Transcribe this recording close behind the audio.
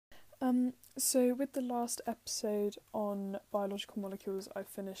So with the last episode on biological molecules, I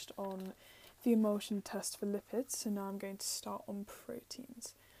finished on the emulsion test for lipids, so now I'm going to start on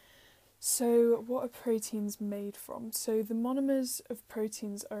proteins. So what are proteins made from? So the monomers of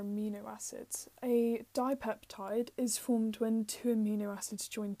proteins are amino acids. A dipeptide is formed when two amino acids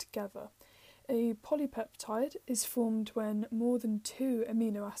join together. A polypeptide is formed when more than two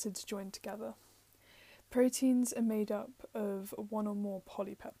amino acids join together. Proteins are made up of one or more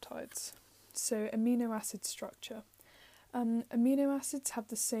polypeptides. So amino acid structure. Amino acids have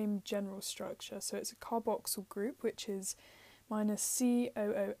the same general structure, so it's a carboxyl group, which is minus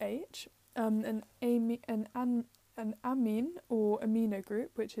COOH, an amine or amino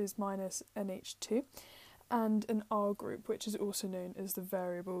group, which is minus NH2, and an R group, which is also known as the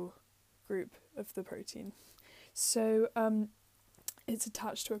variable group of the protein. So it's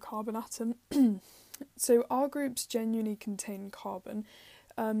attached to a carbon atom. So R groups genuinely contain carbon.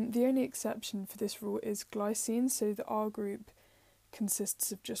 The only exception for this rule is glycine, so the R group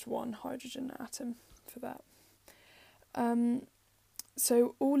consists of just one hydrogen atom for that.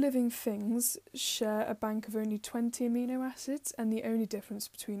 So all living things share a bank of only 20 amino acids, and the only difference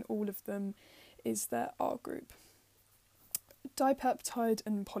between all of them is their R group. Dipeptide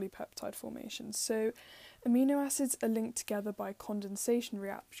and polypeptide formation. So amino acids are linked together by condensation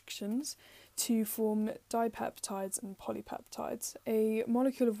reactions to form dipeptides and polypeptides. A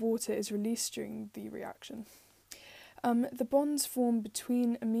molecule of water is released during the reaction. The bonds formed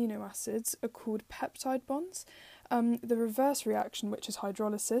between amino acids are called peptide bonds. The reverse reaction, which is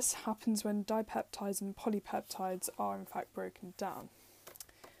hydrolysis, happens when dipeptides and polypeptides are in fact broken down.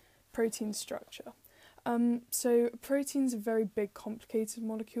 Protein structure. So proteins are very big, complicated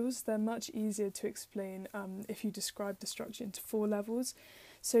molecules. They're much easier to explain if you describe the structure into 4 levels.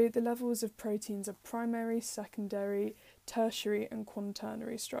 So the levels of proteins are primary, secondary, tertiary and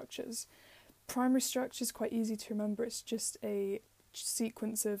quaternary structures. Primary structure is quite easy to remember. It's just a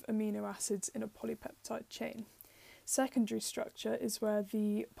sequence of amino acids in a polypeptide chain. Secondary structure is where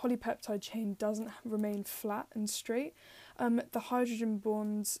the polypeptide chain doesn't remain flat and straight. The hydrogen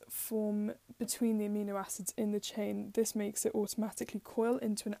bonds form between the amino acids in the chain. This makes it automatically coil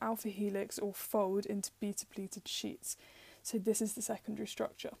into an alpha helix or fold into beta pleated sheets. So this is the secondary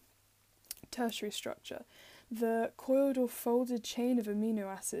structure. Tertiary structure. The coiled or folded chain of amino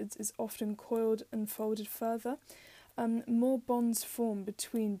acids is often coiled and folded further. More bonds form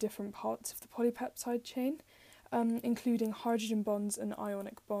between different parts of the polypeptide chain, including hydrogen bonds and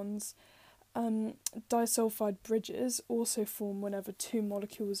ionic bonds. Disulfide bridges also form whenever two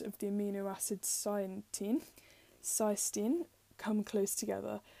molecules of the amino acid cysteine come close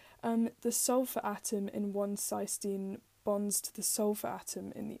together. The sulfur atom in one cysteine bonds to the sulfur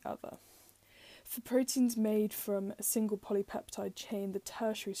atom in the other. For proteins made from a single polypeptide chain, the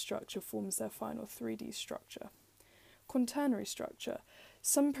tertiary structure forms their final 3D structure. Quaternary structure.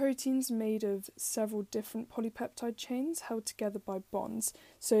 Some proteins made of several different polypeptide chains held together by bonds,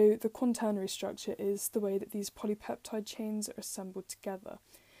 so the quaternary structure is the way that these polypeptide chains are assembled together.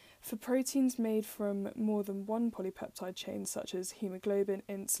 For proteins made from more than one polypeptide chain, such as hemoglobin,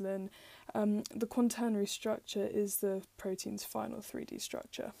 insulin, the quaternary structure is the protein's final 3D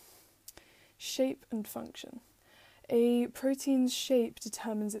structure. Shape and function. A protein's shape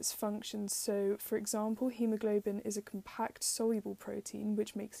determines its function, so for example, hemoglobin is a compact soluble protein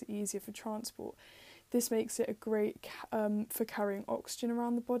which makes it easier for transport. This makes it a great for carrying oxygen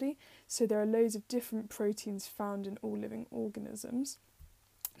around the body, so there are loads of different proteins found in all living organisms.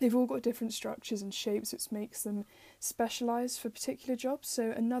 They've all got different structures and shapes which makes them specialised for particular jobs.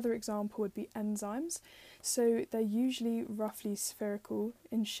 So another example would be enzymes. So they're usually roughly spherical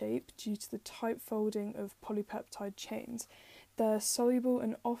in shape due to the tight folding of polypeptide chains. They're soluble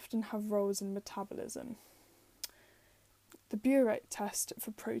and often have roles in metabolism. The Burette test for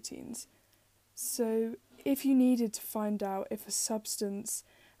proteins. So if you needed to find out if a substance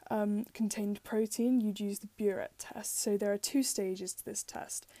contained protein, you'd use the Burette test. So there are 2 stages to this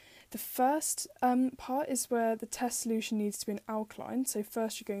test. The first part is where the test solution needs to be an alkaline. So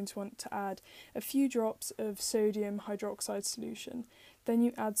first you're going to want to add a few drops of sodium hydroxide solution. Then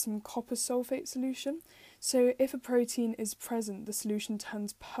you add some copper sulfate solution. So if a protein is present, the solution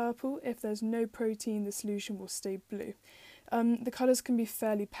turns purple. If there's no protein, the solution will stay blue. The colours can be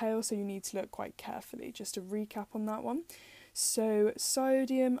fairly pale, so you need to look quite carefully. Just to recap on that one. So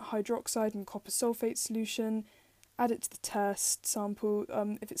sodium hydroxide and copper sulfate solution, add it to the test sample.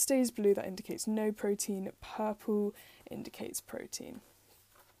 If it stays blue, that indicates no protein. Purple indicates protein.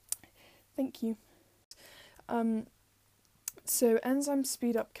 Thank you. So enzymes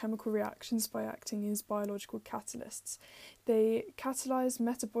speed up chemical reactions by acting as biological catalysts. They catalyse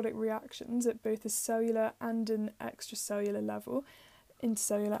metabolic reactions at both a cellular and an extracellular level,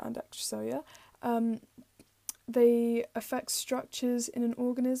 intercellular and extracellular. They affect structures in an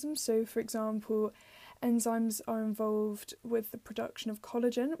organism. So, for example, enzymes are involved with the production of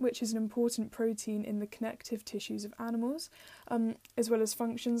collagen, which is an important protein in the connective tissues of animals, as well as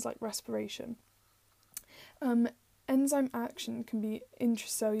functions like respiration. Enzyme action can be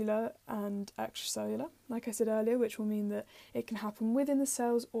intracellular and extracellular, like I said earlier, which will mean that it can happen within the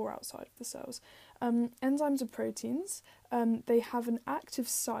cells or outside of the cells. Enzymes are proteins. They have an active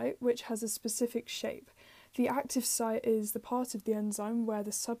site which has a specific shape. The active site is the part of the enzyme where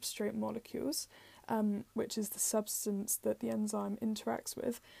the substrate molecules, which is the substance that the enzyme interacts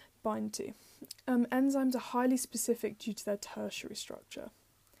with, bind to. Enzymes are highly specific due to their tertiary structure.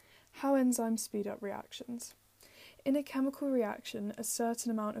 How enzymes speed up reactions. In a chemical reaction, a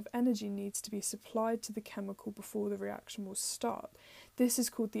certain amount of energy needs to be supplied to the chemical before the reaction will start. This is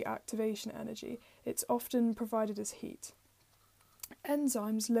called the activation energy. It's often provided as heat.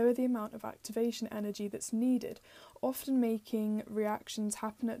 Enzymes lower the amount of activation energy that's needed, often making reactions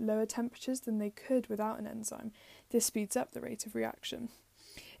happen at lower temperatures than they could without an enzyme. This speeds up the rate of reaction.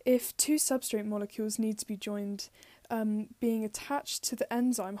 If two substrate molecules need to be joined, being attached to the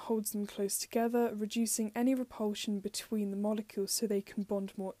enzyme holds them close together, reducing any repulsion between the molecules so they can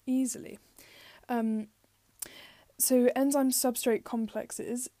bond more easily. So enzyme substrate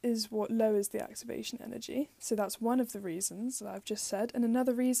complexes is what lowers the activation energy. So that's one of the reasons that I've just said. And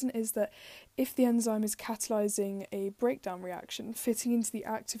another reason is that if the enzyme is catalysing a breakdown reaction, fitting into the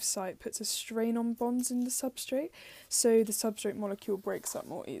active site puts a strain on bonds in the substrate, so the substrate molecule breaks up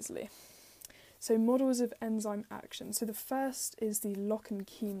more easily. So models of enzyme action. So the first is the lock and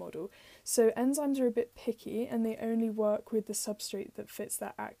key model. So enzymes are a bit picky and they only work with the substrate that fits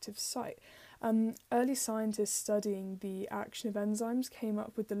their active site. Early scientists studying the action of enzymes came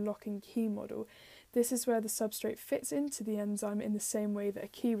up with the lock and key model. This is where the substrate fits into the enzyme in the same way that a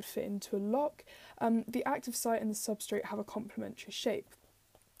key would fit into a lock. The active site and the substrate have a complementary shape.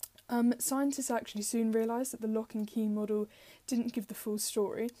 Scientists actually soon realised that the lock and key model didn't give the full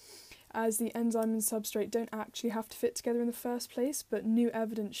story, as the enzyme and substrate don't actually have to fit together in the first place, but new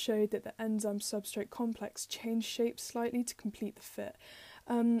evidence showed that the enzyme-substrate complex changed shape slightly to complete the fit.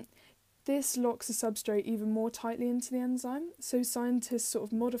 This locks the substrate even more tightly into the enzyme, so scientists sort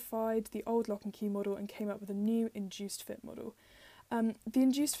of modified the old lock and key model and came up with a new induced fit model. The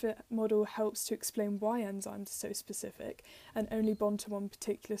induced fit model helps to explain why enzymes are so specific and only bond to one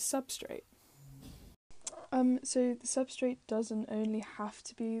particular substrate. So the substrate doesn't only have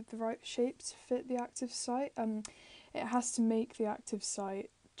to be the right shape to fit the active site, it has to make the active site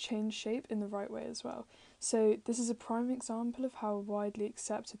change shape in the right way as well. So this is a prime example of how a widely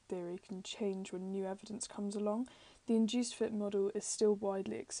accepted theory can change when new evidence comes along. The induced fit model is still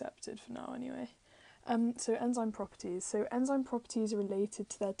widely accepted for now anyway. So enzyme properties. So enzyme properties are related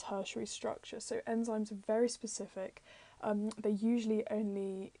to their tertiary structure. So enzymes are very specific. They usually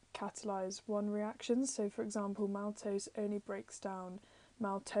only catalyse one reaction. So for example, maltose only breaks down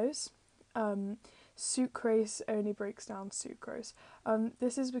maltose. Sucrase only breaks down sucrose.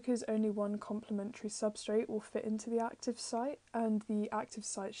 This is because only one complementary substrate will fit into the active site, and the active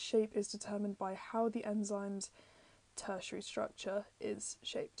site shape is determined by how the enzyme's tertiary structure is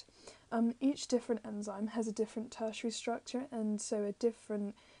shaped. Each different enzyme has a different tertiary structure and so a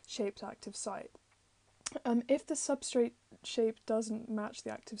different shaped active site. If the substrate shape doesn't match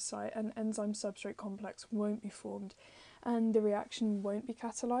the active site, an enzyme-substrate complex won't be formed and the reaction won't be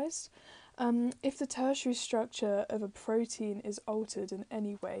catalysed. If the tertiary structure of a protein is altered in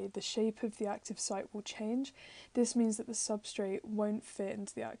any way, the shape of the active site will change. This means that the substrate won't fit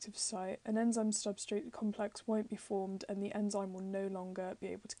into the active site, an enzyme-substrate complex won't be formed, and the enzyme will no longer be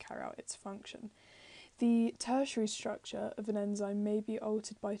able to carry out its function. The tertiary structure of an enzyme may be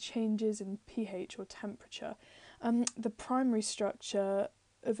altered by changes in pH or temperature. The primary structure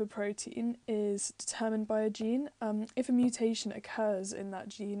of a protein is determined by a gene. If a mutation occurs in that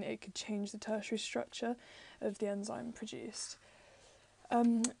gene, it could change the tertiary structure of the enzyme produced.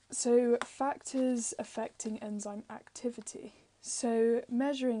 So factors affecting enzyme activity. So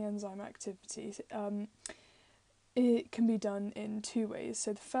measuring enzyme activity, it can be done in two ways.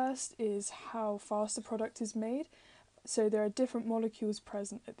 So the first is how fast the product is made. So there are different molecules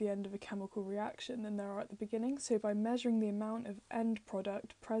present at the end of a chemical reaction than there are at the beginning. So by measuring the amount of end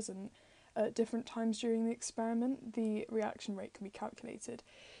product present at different times during the experiment, the reaction rate can be calculated.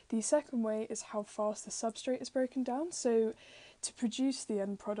 The second way is how fast the substrate is broken down. So to produce the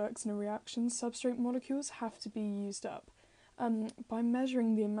end products in a reaction, substrate molecules have to be used up. By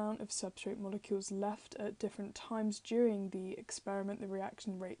measuring the amount of substrate molecules left at different times during the experiment, the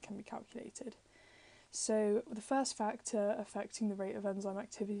reaction rate can be calculated. So the first factor affecting the rate of enzyme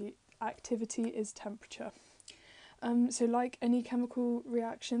activity is temperature. So like any chemical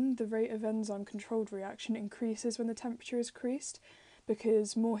reaction, the rate of enzyme-controlled reaction increases when the temperature is increased,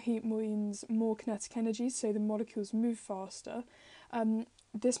 because more heat means more kinetic energy, so the molecules move faster.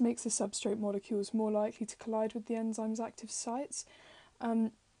 This makes the substrate molecules more likely to collide with the enzyme's active sites.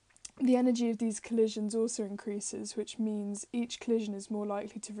 The energy of these collisions also increases, which means each collision is more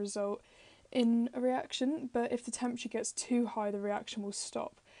likely to result in a reaction, but if the temperature gets too high, the reaction will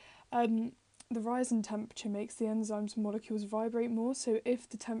stop. The rise in temperature makes the enzyme's molecules vibrate more, so if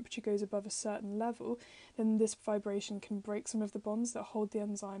the temperature goes above a certain level, then this vibration can break some of the bonds that hold the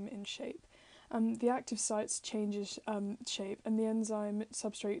enzyme in shape. The active sites changes shape, and the enzyme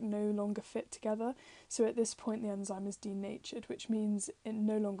substrate no longer fit together, so at this point the enzyme is denatured, which means it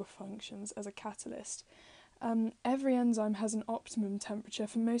no longer functions as a catalyst. Every enzyme has an optimum temperature.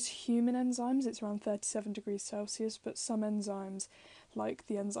 For most human enzymes, it's around 37 degrees Celsius, but some enzymes, like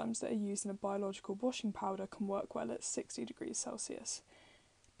the enzymes that are used in a biological washing powder, can work well at 60 degrees Celsius.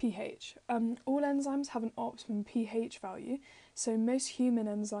 pH. All enzymes have an optimum pH value, so most human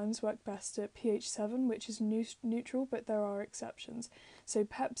enzymes work best at pH 7, which is neutral, but there are exceptions. So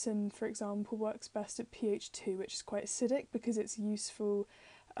pepsin, for example, works best at pH 2, which is quite acidic because it's useful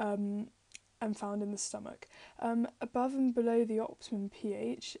and found in the stomach. Above and below the optimum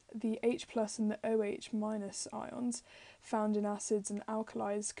pH, the H plus and the OH minus ions found in acids and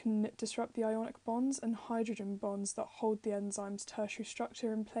alkalis can disrupt the ionic bonds and hydrogen bonds that hold the enzyme's tertiary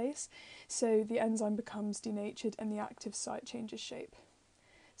structure in place, so the enzyme becomes denatured and the active site changes shape.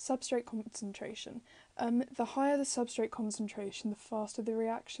 Substrate concentration. The higher the substrate concentration, the faster the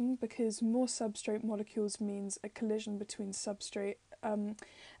reaction, because more substrate molecules means a collision between substrate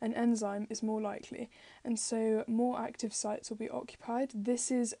an enzyme is more likely, and so more active sites will be occupied.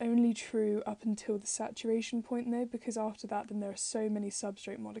 This is only true up until the saturation point though, because after that then there are so many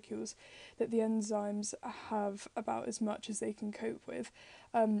substrate molecules that the enzymes have about as much as they can cope with.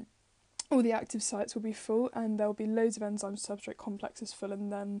 All the active sites will be full and there will be loads of enzyme substrate complexes full,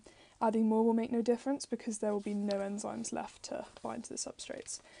 and then adding more will make no difference because there will be no enzymes left to bind to the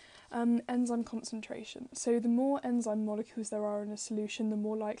substrates. Enzyme concentration. So the more enzyme molecules there are in a solution, the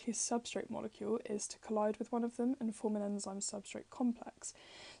more likely a substrate molecule is to collide with one of them and form an enzyme substrate complex.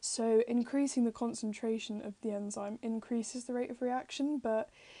 So increasing the concentration of the enzyme increases the rate of reaction, but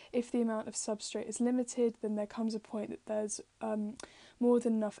if the amount of substrate is limited, then there comes a point that there's more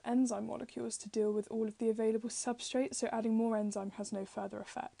than enough enzyme molecules to deal with all of the available substrate, so adding more enzyme has no further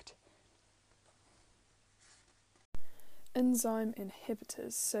effect. Enzyme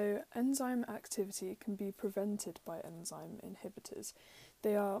inhibitors. So enzyme activity can be prevented by enzyme inhibitors.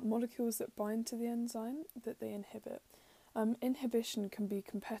 They are molecules that bind to the enzyme that they inhibit. Inhibition can be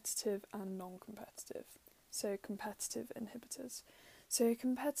competitive and non-competitive. So competitive inhibitors. So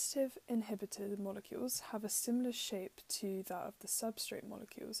competitive inhibitor molecules have a similar shape to that of the substrate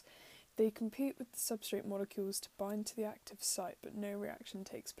molecules. They compete with the substrate molecules to bind to the active site, but no reaction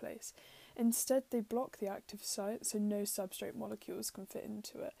takes place. Instead, they block the active site, so no substrate molecules can fit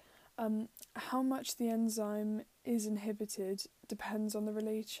into it. How much the enzyme is inhibited depends on the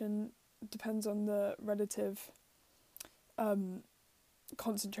relative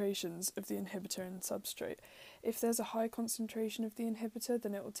concentrations of the inhibitor and substrate. If there's a high concentration of the inhibitor,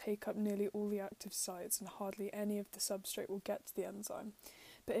 then it will take up nearly all the active sites and hardly any of the substrate will get to the enzyme.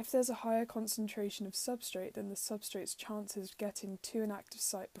 But if there's a higher concentration of substrate, then the substrate's chances of getting to an active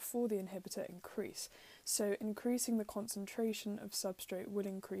site before the inhibitor increase. So increasing the concentration of substrate will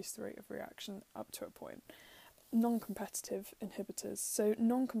increase the rate of reaction up to a point. Non-competitive inhibitors. So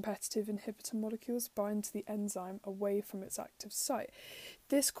non-competitive inhibitor molecules bind to the enzyme away from its active site.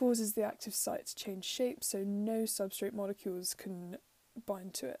 This causes the active site to change shape, so no substrate molecules can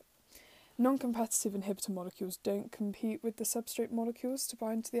bind to it. Non-competitive inhibitor molecules don't compete with the substrate molecules to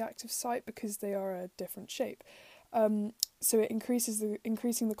bind to the active site because they are a different shape. So it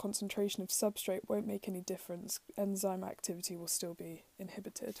increasing the concentration of substrate won't make any difference. Enzyme activity will still be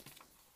inhibited.